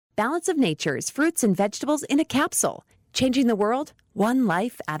Balance of Nature's fruits and vegetables in a capsule, changing the world one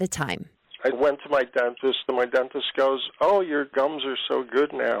life at a time. I went to my dentist, and my dentist goes, "Oh, your gums are so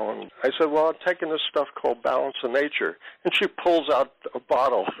good now." And I said, "Well, I'm taking this stuff called Balance of Nature." And she pulls out a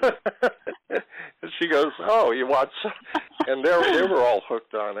bottle. And she goes, "Oh, you want some?" And they were all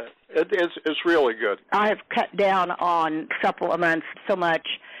hooked on it. It's really good. I've cut down on supplements so much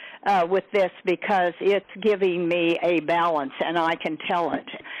with this because it's giving me a balance, and I can tell it.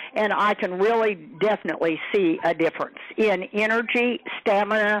 And I can really definitely see a difference in energy,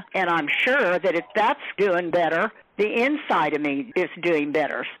 stamina, and I'm sure that if that's doing better, the inside of me is doing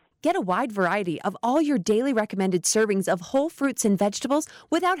better. Get a wide variety of all your daily recommended servings of whole fruits and vegetables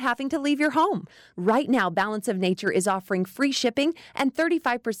without having to leave your home. Right now, Balance of Nature is offering free shipping and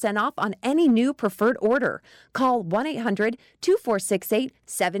 35% off on any new preferred order. Call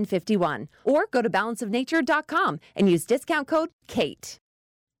 1-800-2468-751 or go to balanceofnature.com and use discount code KATE.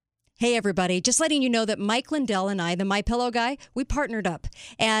 Hey, everybody. Just letting you know that Mike Lindell and I, the MyPillow guy, we partnered up.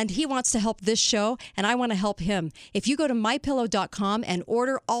 And he wants to help this show, and I want to help him. If you go to MyPillow.com and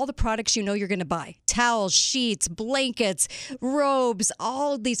order all the products you know you're going to buy, towels, sheets, blankets, robes,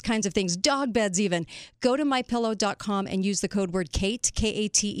 all of these kinds of things, dog beds even, go to MyPillow.com and use the code word KATE,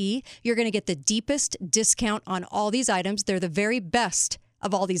 K-A-T-E. You're going to get the deepest discount on all these items. They're the very best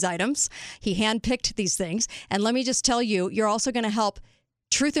of all these items. He handpicked these things. And let me just tell you, you're also going to help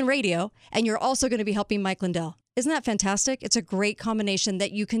Truth in Radio, and you're also going to be helping Mike Lindell. Isn't that fantastic? It's a great combination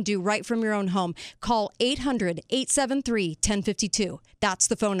that you can do right from your own home. Call 800-873-1052. That's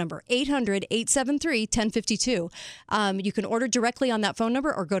the phone number, 800-873-1052. You can order directly on that phone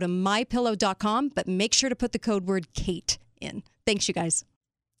number or go to mypillow.com, but make sure to put the code word KATE in. Thanks, you guys.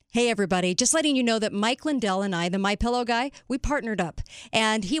 Hey, everybody. Just letting you know that Mike Lindell and I, the MyPillow guy, we partnered up.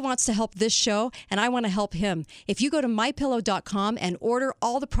 And he wants to help this show, and I want to help him. If you go to MyPillow.com and order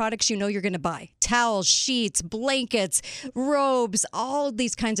all the products you know you're going to buy, towels, sheets, blankets, robes, all of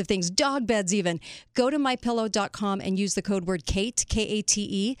these kinds of things, dog beds even, go to MyPillow.com and use the code word KATE,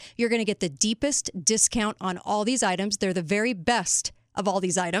 K-A-T-E. You're going to get the deepest discount on all these items. They're the very best of all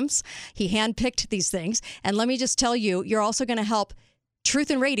these items. He handpicked these things. And let me just tell you, you're also going to help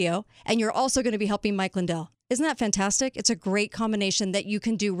Truth in Radio, and you're also going to be helping Mike Lindell. Isn't that fantastic? It's a great combination that you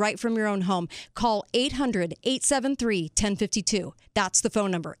can do right from your own home. Call 800-873-1052. That's the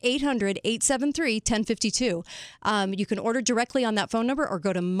phone number, 800-873-1052. You can order directly on that phone number or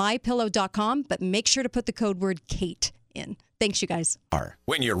go to mypillow.com, but make sure to put the code word KATE in. Thanks, you guys.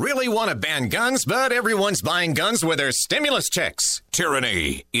 When you really want to ban guns, but everyone's buying guns with their stimulus checks.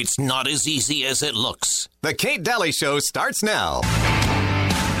 Tyranny. It's not as easy as it looks. The Kate Dalley Show starts now.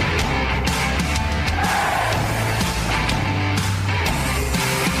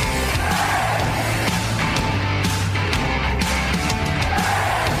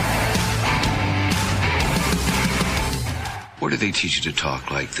 Where do they teach you to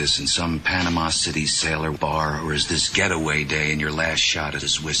talk like this? In some Panama City sailor bar? Or is this getaway day and your last shot at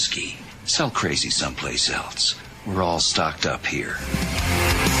his whiskey? Sell crazy someplace else. We're all stocked up here.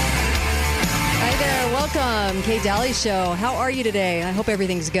 Hi there. Welcome. Kate Dalley Show. How are you today? I hope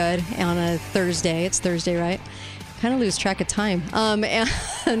everything's good on a Thursday. It's Thursday, right? Kind of lose track of time.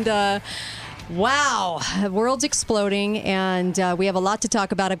 Wow, the world's exploding, and we have a lot to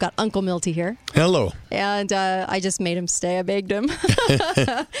talk about. I've got Uncle Milty here. Hello. And I just made him stay. I begged him.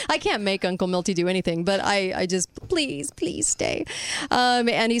 I can't make Uncle Milty do anything, but I just, please stay.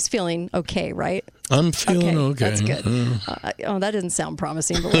 And he's feeling okay, right? I'm feeling okay. That's good. That didn't sound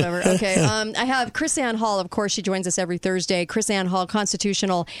promising, but whatever. Okay. I have KrisAnne Hall, of course. She joins us every Thursday. KrisAnne Hall,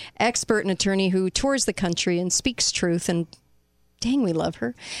 constitutional expert and attorney who tours the country and speaks truth, and dang, we love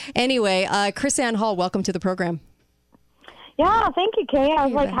her. Anyway, KrisAnne Hall, welcome to the program. Yeah, thank you, Kay. I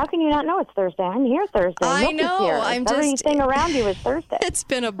was like, how can you not know it's Thursday? I'm here Thursday. I know. Everything around you is Thursday. It's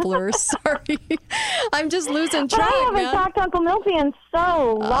been a blur. Sorry. I'm just losing track. I haven't talked to Uncle Milty in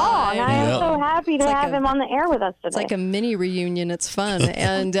so long. I am so happy to have him on the air with us today. It's like a mini reunion. It's fun.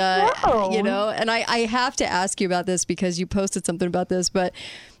 And, you know, and I have to ask you about this because you posted something about this, but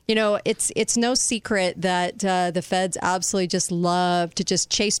you know, it's no secret that the feds absolutely just love to just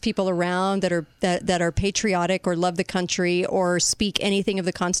chase people around that are patriotic or love the country or speak anything of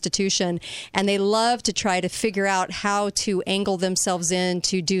the Constitution, and they love to try to figure out how to angle themselves in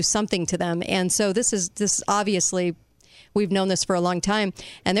to do something to them. And so this obviously. We've known this for a long time.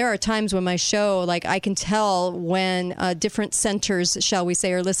 And there are times when my show, like I can tell when different centers, shall we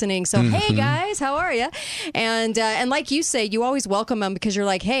say, are listening. So, hey, guys, how are you? And like you say, you always welcome them because you're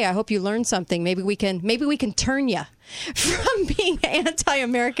like, hey, I hope you learned something. Maybe we can turn you from being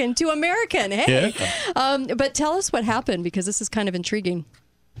anti-American to American. Hey. Yeah. But tell us what happened because this is kind of intriguing.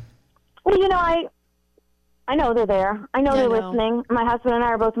 Well, I know they're there. I know they're listening. My husband and I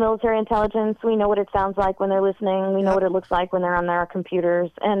are both military intelligence. We know what it sounds like when they're listening. We know what it looks like when they're on their computers.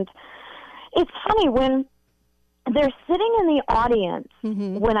 And it's funny, when they're sitting in the audience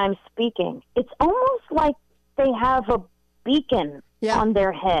when I'm speaking, it's almost like they have a beacon on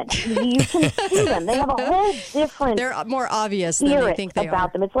their head. You can see them. They have a whole different. They're more obvious than they think they about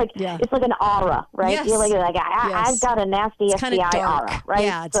are. them. It's like an aura, right? Yes. You're like I've got a nasty it's FBI aura, right?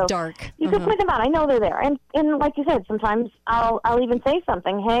 Yeah, it's dark. You can point them out. I know they're there, and like you said, sometimes I'll even say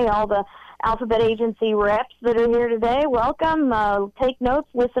something. Hey, all the Alphabet Agency reps that are here today, welcome. Take notes,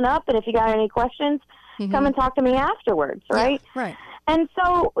 listen up, and if you got any questions, come and talk to me afterwards, right? Yeah, right. And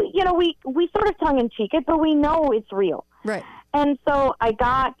so, we sort of tongue-in-cheek it, but we know it's real. Right. And so I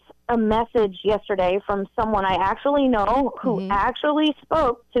got a message yesterday from someone I actually know who actually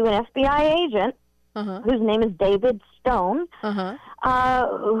spoke to an FBI agent whose name is David Stone,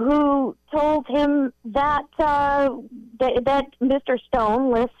 who told him that that Mr.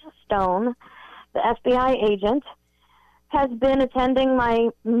 Stone, Liz Stone, the FBI agent, has been attending my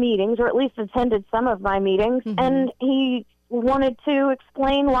meetings, or at least attended some of my meetings, and he wanted to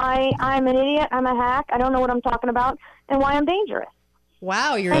explain why I'm an idiot, I'm a hack, I don't know what I'm talking about, and why I'm dangerous.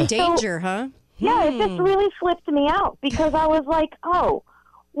 Wow, you're in danger, huh? Yeah, it just really flipped me out, because I was like, oh,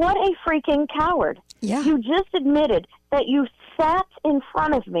 what a freaking coward. Yeah. You just admitted that you sat in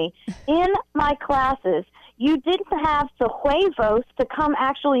front of me in my classes. You didn't have the huevos to come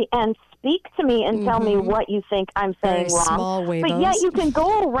actually and speak to me and tell me what you think I'm saying Very wrong. small huevos. But yet you can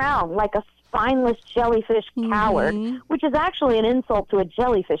go around like a spineless jellyfish coward, which is actually an insult to a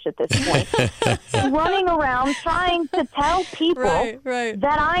jellyfish at this point, running around trying to tell people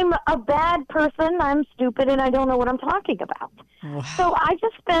that I'm a bad person, I'm stupid, and I don't know what I'm talking about. Wow. So I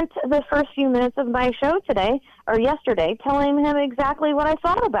just spent the first few minutes of my show yesterday, telling him exactly what I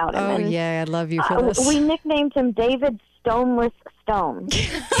thought about him. Oh, and, I love you for this. We nicknamed him David Stoneless Stone.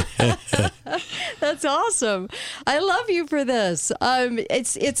 That's awesome. I love you for this.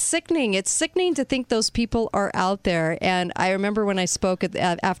 It's sickening. It's sickening to think those people are out there. And I remember when I spoke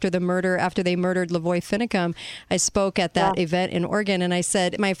after they murdered Lavoy Finicum, I spoke at that event in Oregon, and I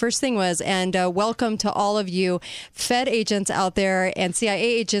said, my first thing was, and welcome to all of you Fed agents out there and CIA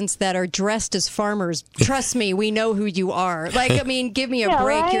agents that are dressed as farmers. Trust me, we know who you are. Give me a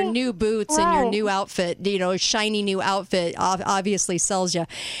break. Right? Your new boots and your new outfit, shiny new outfit obviously sells you.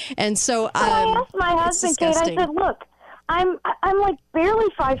 And so I asked my husband, Kate, I said, look, I'm like barely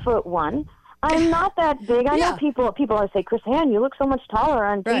 5'1". I'm not that big. I know people always say, KrisAnne, you look so much taller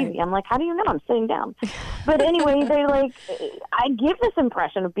on TV. I'm like, how do you know? I'm sitting down. But anyway, they're like, I give this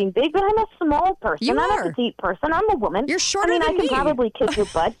impression of being big, but I'm a small person. I'm a petite person. I'm a woman. You're shorter than I can probably kick your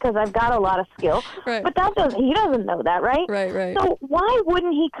butt because I've got a lot of skill. But he doesn't know that, right? Right. So why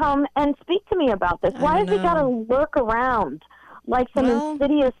wouldn't he come and speak to me about this? Why has he got to lurk around like some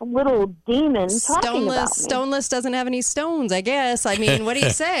insidious little demon talking about me? Stoneless doesn't have any stones, I guess. I mean, what do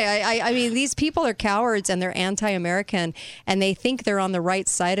you say? I mean, these people are cowards and they're anti-American, and they think they're on the right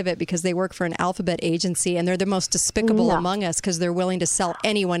side of it because they work for an alphabet agency, and they're the most despicable among us because they're willing to sell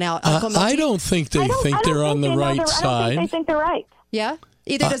anyone out. I don't think they think they're on the right side. I don't think they think they're right. Yeah?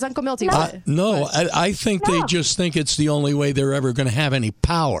 Either does Uncle Milty. No, I think they just think it's the only way they're ever going to have any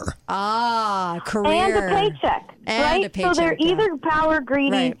power. Career. And a paycheck, right? A paycheck, so they're either power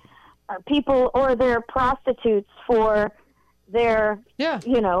greedy people, or they're prostitutes for their,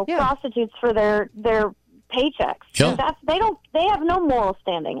 prostitutes for their paychecks. Yeah. They have no moral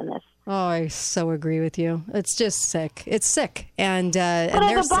standing in this. Oh, I so agree with you. It's just sick. It's sick, but at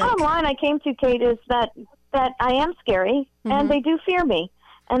the bottom line I came to, Kate, is that I am scary, and they do fear me.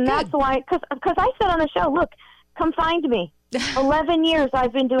 And that's why, because I said on the show, look, come find me. 11 years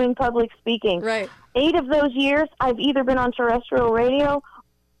I've been doing public speaking. Right. 8 of those years I've either been on terrestrial radio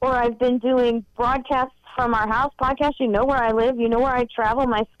or I've been doing broadcasts from our house, podcasts. You know where I live. You know where I travel.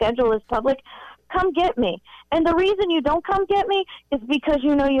 My schedule is public. Come get me. And the reason you don't come get me is because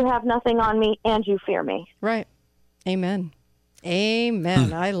you know you have nothing on me and you fear me. Right. Amen.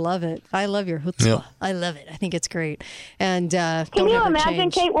 I love it. I love your chutzpah. Yep. I love it. I think it's great. And can you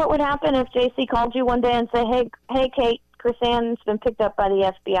imagine, Kate, what would happen if JC called you one day and said, hey, Kate, KrisAnne's been picked up by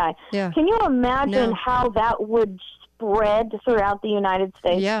the FBI. Yeah. Can you imagine how that would spread throughout the United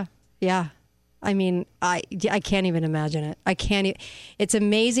States? Yeah. I mean, I can't even imagine it. It's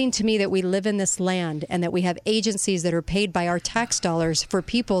amazing to me that we live in this land and that we have agencies that are paid by our tax dollars for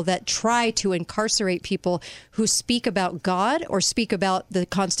people that try to incarcerate people who speak about God or speak about the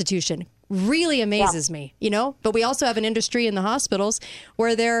Constitution. really amazes me, But we also have an industry in the hospitals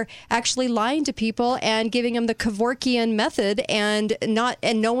where they're actually lying to people and giving them the Kevorkian method and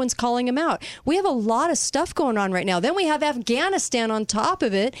no one's calling them out. We have a lot of stuff going on right now. Then we have Afghanistan on top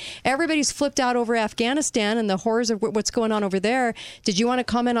of it. Everybody's flipped out over Afghanistan and the horrors of what's going on over there. Did you want to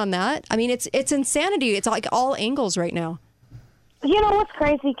comment on that? I mean, it's insanity. It's like all angles right now. You know what's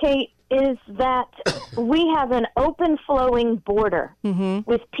crazy, Kate, is that we have an open flowing border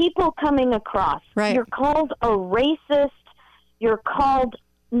with people coming across. Right. You're called a racist. You're called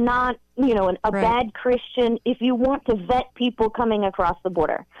not, a bad Christian if you want to vet people coming across the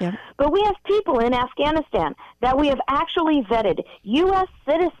border. Yeah. But we have people in Afghanistan that we have actually vetted, U.S.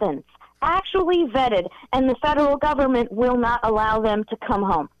 citizens actually vetted, and the federal government will not allow them to come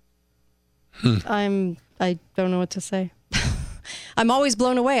home. I don't know what to say. I'm always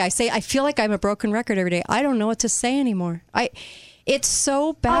blown away. I feel like I'm a broken record every day. I don't know what to say anymore. It's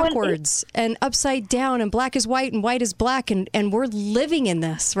so backwards and upside down, and black is white and white is black, and we're living in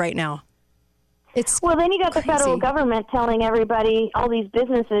this right now. Well, then you got crazy. The federal government telling everybody, all these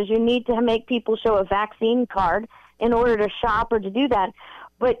businesses, you need to make people show a vaccine card in order to shop or to do that.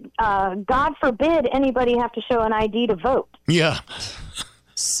 But God forbid anybody have to show an ID to vote. Yeah.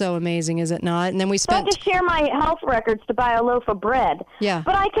 So amazing, is it not? And then we spent... I have to share my health records to buy a loaf of bread. Yeah.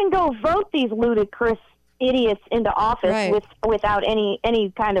 But I can go vote these ludicrous idiots into office without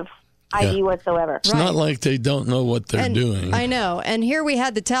any kind of ID whatsoever. It's not like they don't know what they're doing. I know. And here we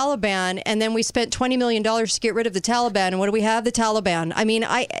had the Taliban, and then we spent $20 million to get rid of the Taliban. And what do we have? The Taliban. I mean,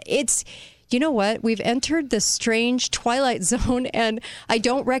 it's... You know what? We've entered this strange twilight zone, and I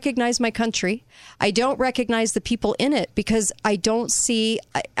don't recognize my country. I don't recognize the people in it because I don't see...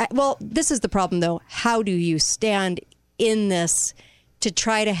 well, this is the problem, though. How do you stand in this to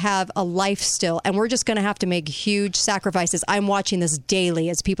try to have a life still? And we're just going to have to make huge sacrifices. I'm watching this daily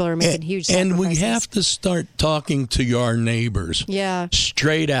as people are making huge sacrifices. And we have to start talking to our neighbors. Yeah.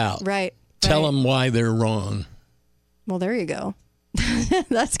 Straight out. Right. Tell them why they're wrong. Well, there you go.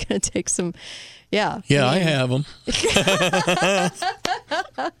 That's going to take some, Yeah, I have them.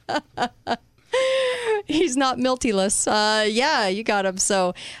 He's not miltyless. Yeah, you got him.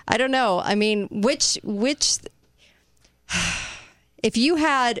 So I don't know. I mean, which, if you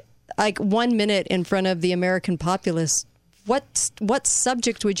had like 1 minute in front of the American populace, what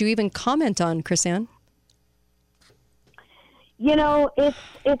subject would you even comment on, KrisAnne? It's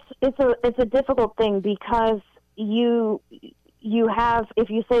a difficult thing because you have, if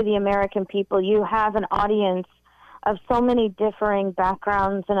you say the American people, you have an audience of so many differing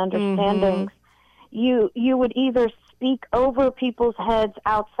backgrounds and understandings. You would either speak over people's heads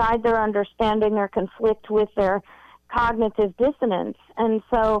outside their understanding or conflict with their cognitive dissonance. And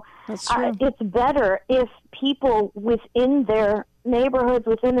so it's better if people within their neighborhoods,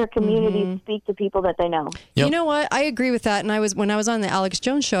 within their communities, speak to people that they know. Yep. You know what? I agree with that. And when I was on the Alex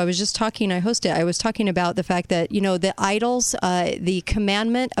Jones show, I was talking about the fact that, the idols, the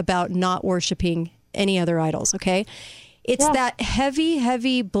commandment about not worshiping any other idols, okay? It's that heavy,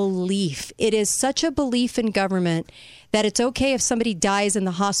 heavy belief. It is such a belief in government that it's okay if somebody dies in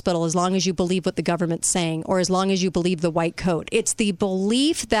the hospital as long as you believe what the government's saying or as long as you believe the white coat. It's the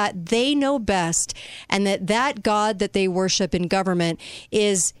belief that they know best and that God that they worship in government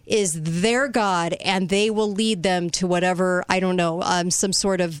is their God and they will lead them to whatever, I don't know, some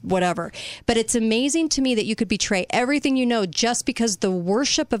sort of whatever. But it's amazing to me that you could betray everything you know just because the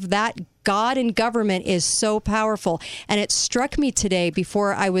worship of that God and government is so powerful. And it struck me today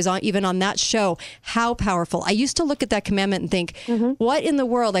before I was even on that show, how powerful. I used to look at that commandment and think, what in the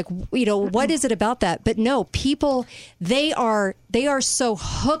world, what is it about that? But no, people, they are so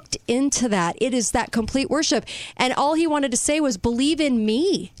hooked into that. It is that complete worship. And all he wanted to say was, believe in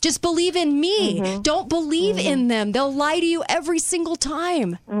me. Just believe in me. Don't believe in them. They'll lie to you every single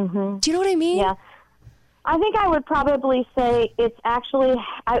time. Do you know what I mean? Yeah. I think I would probably say it's actually,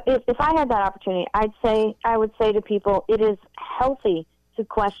 if I had that opportunity, I would say to people, it is healthy to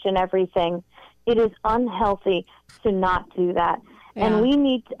question everything. It is unhealthy to not do that. Yeah. And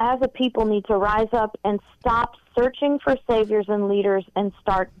we as a people, need to rise up and stop searching for saviors and leaders and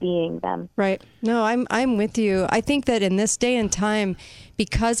start being them. Right. No, I'm with you. I think that in this day and time,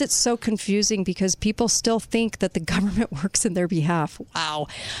 because it's so confusing, because people still think that the government works in their behalf. Wow.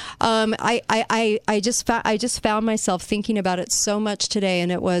 I just found myself thinking about it so much today,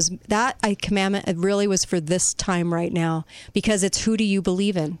 and it was that commandment. It really was for this time right now, because it's who do you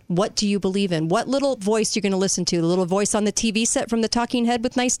believe in? What do you believe in? What little voice you're going to listen to? The little voice on the TV set from the talking head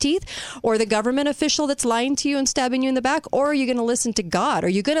with nice teeth, or the government official that's lying to you and stabbing you in the back, or are you going to listen to God? Are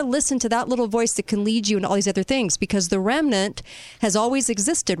you going to listen to that little voice that can lead you in all these other things? Because the remnant has always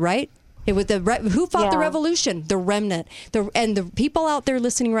existed, right? Who fought the revolution? The remnant. And the people out there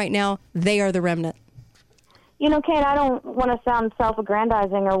listening right now, they are the remnant. You know, Kate, I don't want to sound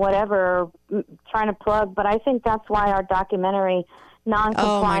self-aggrandizing or whatever, or trying to plug, but I think that's why our documentary,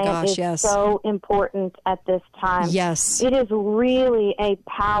 Non-Compliant, is so important at this time. Yes. It is really a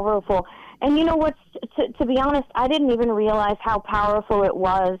powerful, and you know what, to be honest, I didn't even realize how powerful it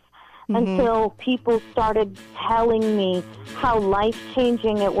was until people started telling me how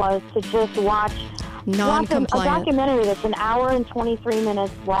life-changing it was to just watch Non-Compliant. A documentary that's an hour and 23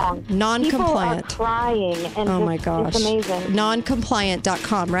 minutes long. Non-Compliant. People are crying, and my gosh. It's amazing.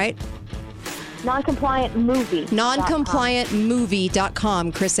 Non-Compliant.com, right? Non-Compliant Movie.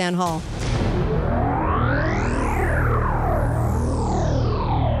 Non-Compliantmovie.com, KrisAnne Hall.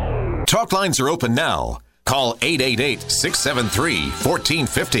 Talk lines are open now. Call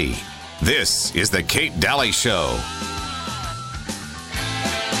 888-673-1450. This is the Kate Dalley Show.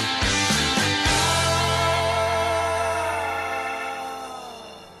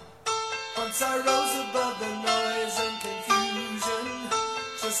 Once I rose above the noise and confusion,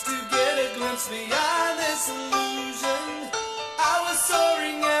 just to get a glimpse beyond this illusion. I was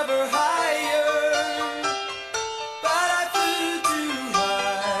soaring ever higher, but I flew too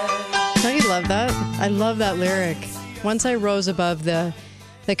high. Don't you love that? I love that lyric. Once I rose above the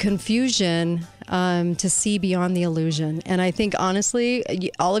confusion to see beyond the illusion. And I think,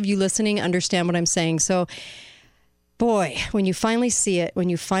 honestly, all of you listening understand what I'm saying. So, boy, when you finally see it, when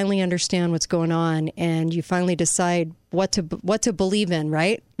you finally understand what's going on, and you finally decide what to believe in,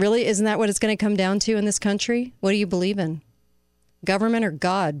 right? Really, isn't that what it's going to come down to in this country? What do you believe in? Government or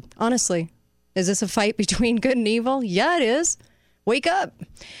God? Honestly, is this a fight between good and evil? Yeah, it is. Wake up.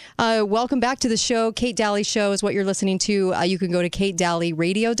 Welcome back to the show. Kate Dalley Show is what you're listening to. You can go to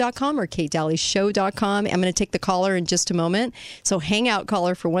katedalleyradio.com or katedalleyshow.com. I'm going to take the caller in just a moment. So hang out,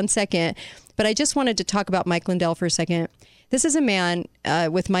 caller, for 1 second. But I just wanted to talk about Mike Lindell for a second. This is a man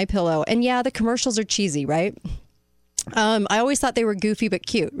with MyPillow. And yeah, the commercials are cheesy, right? I always thought they were goofy but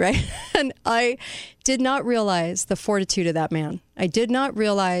cute, right? And I did not realize the fortitude of that man. I did not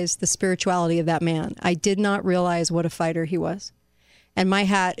realize the spirituality of that man. I did not realize what a fighter he was. And my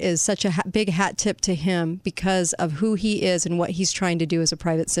hat is such a big hat tip to him because of who he is and what he's trying to do as a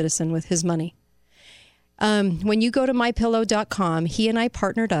private citizen with his money. When you go to MyPillow.com, he and I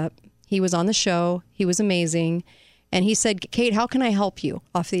partnered up. He was on the show. He was amazing. And he said, Kate, how can I help you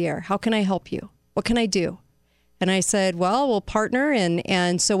off the air? How can I help you? What can I do? And I said, well, we'll partner.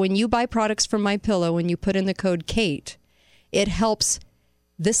 And so when you buy products from MyPillow and you put in the code Kate, it helps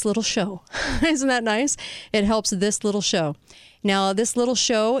this little show. Isn't that nice? It helps this little show. Now, this little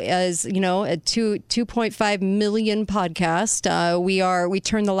show is, a 2.5 million podcast. We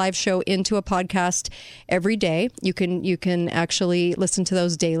turn the live show into a podcast every day. You can actually listen to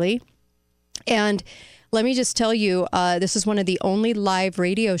those daily. And let me just tell you, this is one of the only live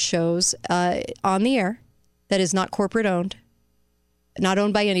radio shows on the air that is not corporate owned, not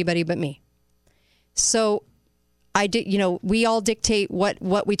owned by anybody but me. So we all dictate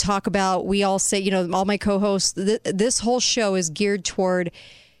what we talk about. We all say, all my co-hosts, this whole show is geared toward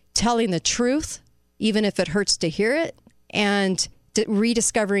telling the truth, even if it hurts to hear it, and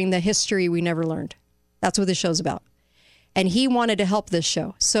rediscovering the history we never learned. That's what this show's about. And he wanted to help this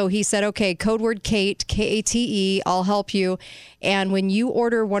show. So he said, okay, code word Kate, K-A-T-E, I'll help you. And when you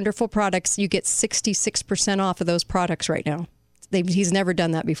order wonderful products, you get 66% off of those products right now. He's never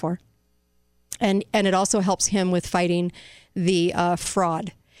done that before. And it also helps him with fighting the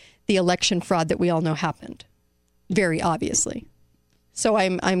fraud, the election fraud that we all know happened, very obviously. So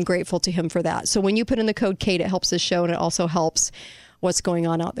I'm grateful to him for that. So when you put in the code Kate, it helps the show, and it also helps what's going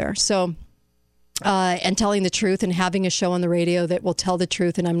on out there. So and telling the truth and having a show on the radio that will tell the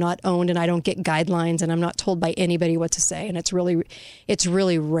truth, and I'm not owned and I don't get guidelines and I'm not told by anybody what to say. And it's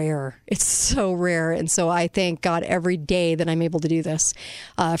really rare. It's so rare. And so I thank God every day that I'm able to do this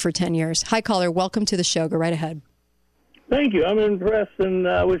for 10 years. Hi, caller. Welcome to the show. Go right ahead. Thank you. I'm impressed in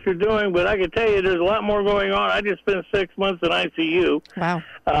what you're doing, but I can tell you there's a lot more going on. I just spent 6 months in ICU. Wow.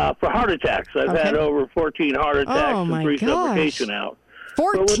 For heart attacks. I've had over 14 heart attacks and 3 suffocation out.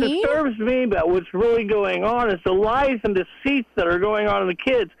 14? But what disturbs me about what's really going on is the lies and deceits that are going on in the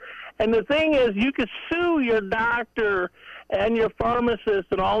kids. And the thing is, you can sue your doctor and your pharmacist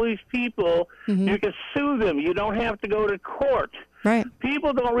and all these people. Mm-hmm. You can sue them. You don't have to go to court. Right.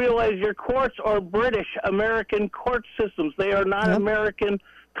 People don't realize your courts are British American court systems. They are not American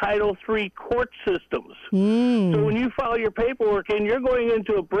Title III court systems. So when you file your paperwork in, you're going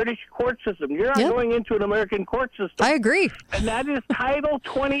into a British court system. You're not going into an American court system. I agree. And that is Title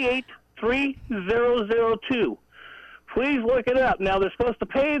 283002. Please look it up. Now, they're supposed to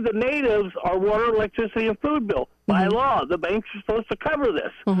pay the natives our water, electricity, and food bill. By law, the banks are supposed to cover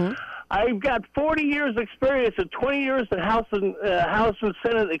this. I've got 40 years experience and 20 years of House and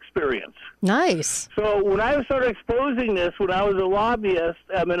Senate experience. Nice. So when I started exposing this, when I was a lobbyist,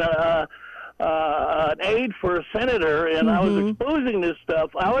 an aide for a senator, and I was exposing this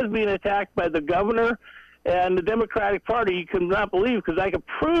stuff, I was being attacked by the governor and the Democratic Party. You could not believe, because I could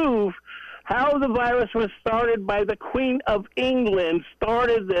prove how the virus was started by the Queen of England,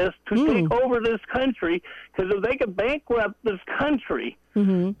 started this to take over this country, because if they could bankrupt this country,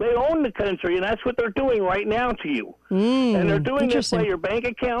 they own the country, and that's what they're doing right now to you. And they're doing this by your bank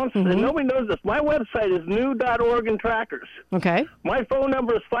accounts, and nobody knows this. My website is new.org and trackers. Okay. My phone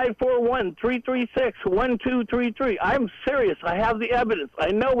number is 541-336-1233. I'm serious. I have the evidence.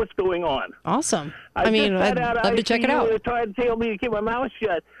 I know what's going on. Awesome. I'd love to check it out. They tried to tell me to keep my mouth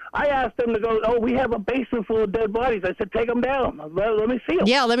shut. I asked them to go, we have a basement full of dead bodies. I said, take them down. Let me see them.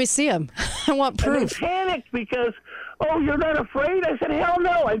 Yeah, let me see them. I want proof. And they panicked because, you're not afraid? I said, hell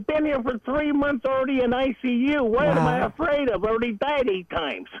no. I've been here for 3 months already in ICU. What am I afraid of? I already died 8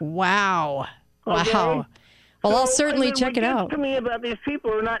 times. Wow. Okay? Wow. Well, I'll certainly check it out. To me about these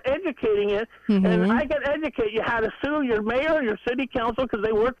people who are not educating it, and I can educate you how to sue your mayor, your city council, because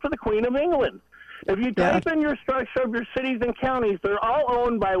they work for the Queen of England. If you type in your structure of your cities and counties, they're all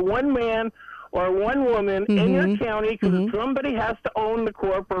owned by one man or one woman in your county, because somebody has to own the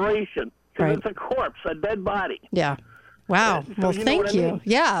corporation, because it's a corpse, a dead body. Yeah. Wow. So well, thank you. Mean?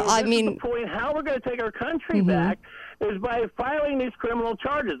 Yeah, so I mean, the point. How we're going to take our country back is by filing these criminal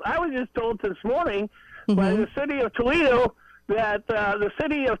charges. I was just told this morning by the city of Toledo that the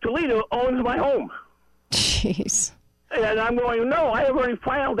city of Toledo owns my home. Jeez. And I'm going, no, I have already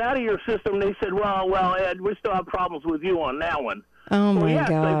filed out of your system. They said, well, Ed, we still have problems with you on that one. Oh, my gosh.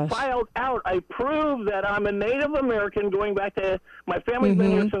 I filed out. I proved that I'm a Native American going back to, my family's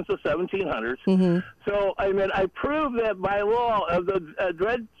been here since the 1700s. So, I proved that by law of the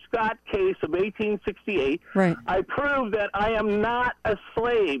Dred Scott case of 1868, I proved that I am not a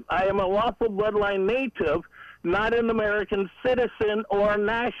slave. I am a lawful bloodline native, not an American citizen or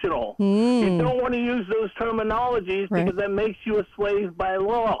national. You don't want to use those terminologies because that makes you a slave by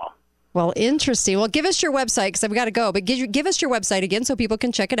law. Well, interesting. Well, give us your website, because I've got to go. But give us your website again so people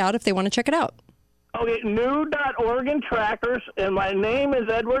can check it out if they want to check it out. Okay, new.org and trackers, and my name is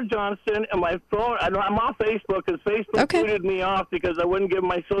Edward Johnston, and my phone, I'm off Facebook, because Facebook booted me off because I wouldn't give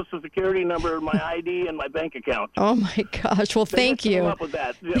my Social Security number, my ID, and my bank account. Oh, my gosh. Well, thank you. Came up with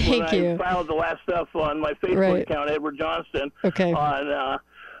that. Thank you. I filed the last stuff on my Facebook account, Edward Johnston, on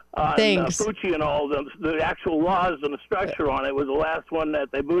Fucci and all the actual laws and the structure on it was the last one that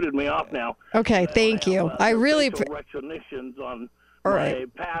they booted me off now. Okay, thank you. I really recognitions on my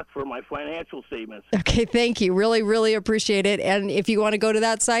path for my financial statements. Okay, thank you. Really, really appreciate it. And if you want to go to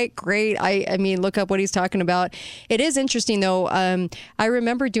that site, great. I mean, look up what he's talking about. It is interesting, though. I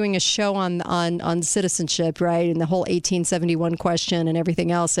remember doing a show on citizenship, right, and the whole 1871 question and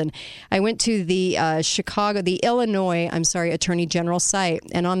everything else. And I went to the Illinois Attorney General site.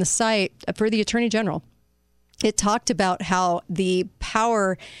 And on the site for the Attorney General, it talked about how the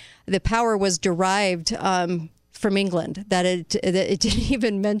power was derived from England, that it didn't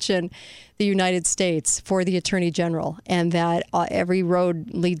even mention the United States for the Attorney General, and that every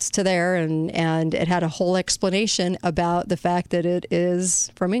road leads to there, and it had a whole explanation about the fact that it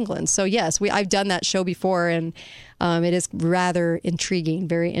is from England. So yes, I've done that show before, and it is rather intriguing,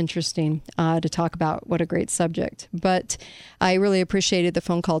 very interesting to talk about. What a great subject. But I really appreciated the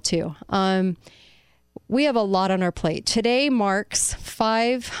phone call too. We have a lot on our plate. Today marks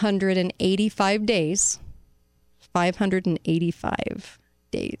 585 days. 585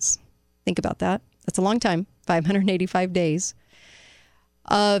 days. Think about that. That's a long time. 585 days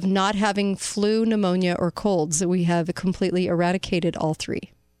of not having flu, pneumonia, or colds. We have completely eradicated all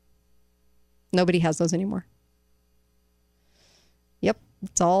three. Nobody has those anymore. Yep,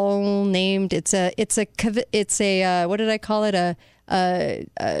 it's all named. It's a what did I call it?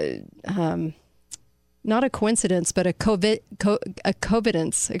 Not a coincidence, but a covidence.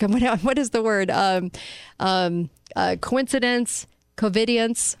 What is the word? Coincidence,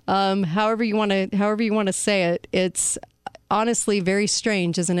 covidence. However you want to say it. It's honestly very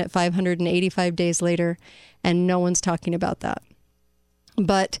strange, isn't it? 585 days later, and no one's talking about that.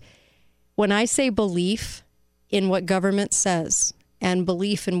 But when I say belief in what government says and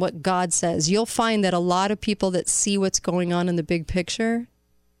belief in what God says, you'll find that a lot of people that see what's going on in the big picture,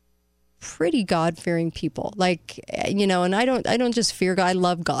 pretty God-fearing people, and I don't just fear God, I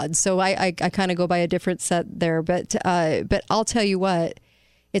love God. So I kind of go by a different set there, but I'll tell you what,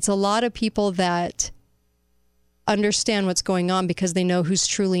 it's a lot of people that understand what's going on because they know who's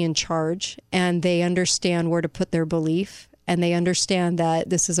truly in charge, and they understand where to put their belief, and they understand that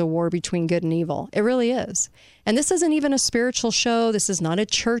this is a war between good and evil. It really is. And this isn't even a spiritual show. This is not a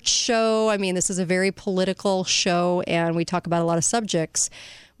church show. I mean, this is a very political show, and we talk about a lot of subjects.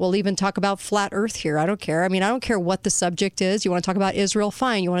 We'll even talk about flat earth here. I don't care. I mean, I don't care what the subject is. You want to talk about Israel?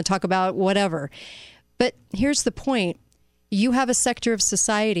 Fine. You want to talk about whatever. But here's the point. You have a sector of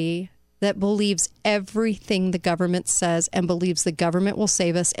society that believes everything the government says and believes the government will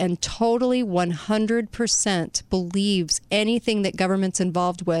save us, and totally 100% believes anything that government's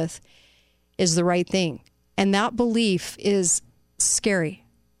involved with is the right thing. And that belief is scary.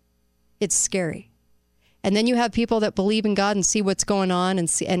 It's scary. And then you have people that believe in God and see what's going on and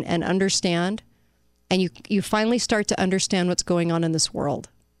see, and understand. And you finally start to understand what's going on in this world.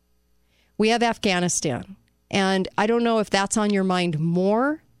 We have Afghanistan. And I don't know if that's on your mind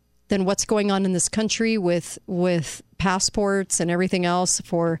more than what's going on in this country with passports and everything else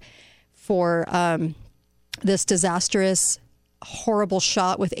for this disastrous, horrible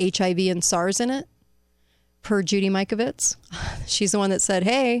shot with HIV and SARS in it. Per Judy Mikovits. She's the one that said,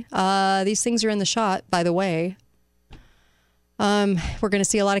 hey, these things are in the shot, by the way. We're going to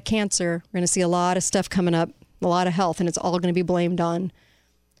see a lot of cancer. We're going to see a lot of stuff coming up, a lot of health, and it's all going to be blamed on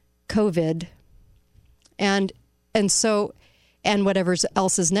COVID. And whatever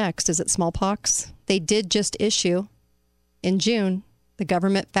else is next. Is it smallpox? They did just issue, in June, the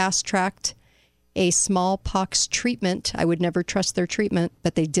government fast-tracked a smallpox treatment. I would never trust their treatment,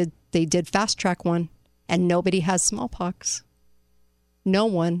 but they did fast-track one. And nobody has smallpox. No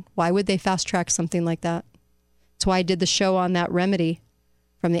one. Why would they fast track something like that? That's why I did the show on that remedy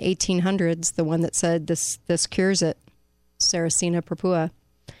from the 1800s, the one that said this cures it, Sarracenia purpura.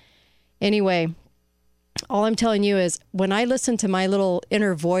 Anyway, all I'm telling you is when I listen to my little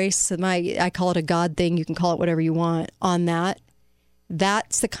inner voice, I call it a God thing, you can call it whatever you want, on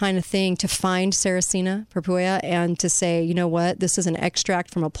that's the kind of thing to find Sarracenia purpura and to say, you know what, this is an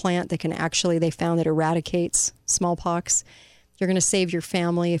extract from a plant that can actually, they found that eradicates smallpox. You're going to save your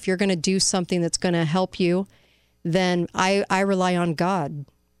family. If you're going to do something that's going to help you, then I rely on God.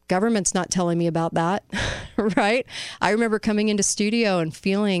 Government's not telling me about that, right? I remember coming into studio and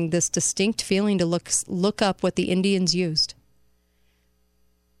feeling this distinct feeling to look up what the Indians used.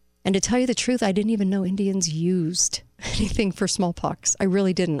 And to tell you the truth, I didn't even know Indians used anything for smallpox. I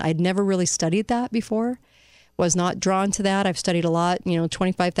really didn't. I'd never really studied that before. Was not drawn to that. I've studied a lot,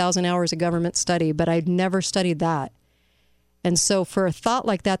 25,000 hours of government study, but I'd never studied that. And so for a thought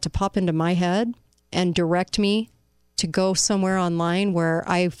like that to pop into my head and direct me to go somewhere online where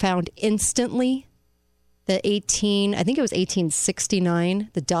I found instantly I think it was 1869,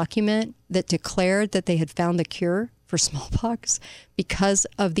 the document that declared that they had found the cure for smallpox because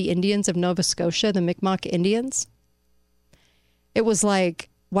of the Indians of Nova Scotia, the Mi'kmaq Indians. It was like,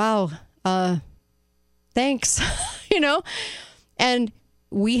 wow, thanks, and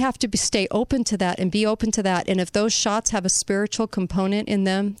we have to stay open to that and be open to that. And if those shots have a spiritual component in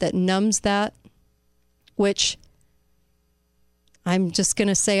them that numbs that, which I'm just going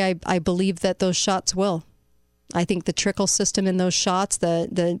to say, I believe that those shots will. I think the trickle system in those shots,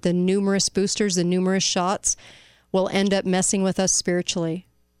 the numerous boosters, the numerous shots will end up messing with us spiritually.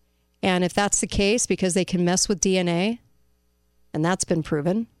 And if that's the case, because they can mess with DNA, and that's been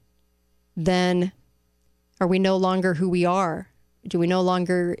proven, then are we no longer who we are? Do we no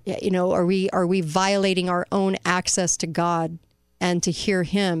longer, are we violating our own access to God and to hear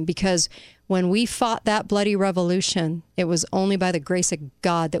him? Because when we fought that bloody revolution, it was only by the grace of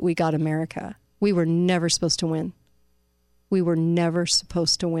God that we got America. We were never supposed to win. We were never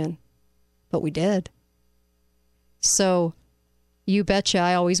supposed to win, but we did. So you betcha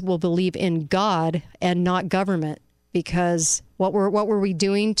I always will believe in God and not government, because what were we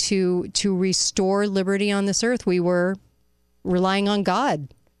doing to restore liberty on this earth? We were relying on God.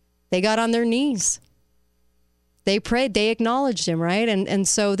 They got on their knees. They prayed. They acknowledged him, right? And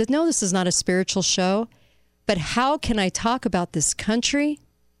so, no, this is not a spiritual show. But how can I talk about this country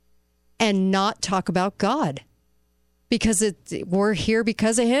and not talk about God? Because we're here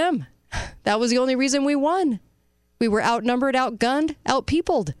because of him. That was the only reason we won. We were outnumbered, outgunned,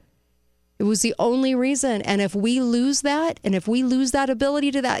 outpeopled. It was the only reason. And if we lose that, and if we lose that ability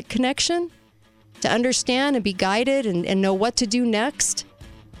to that connection, to understand and be guided and know what to do next,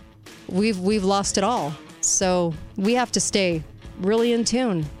 we've lost it all. So we have to stay really in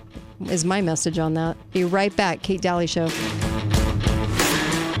tune, is my message on that. Be right back. Kate Dalley Show.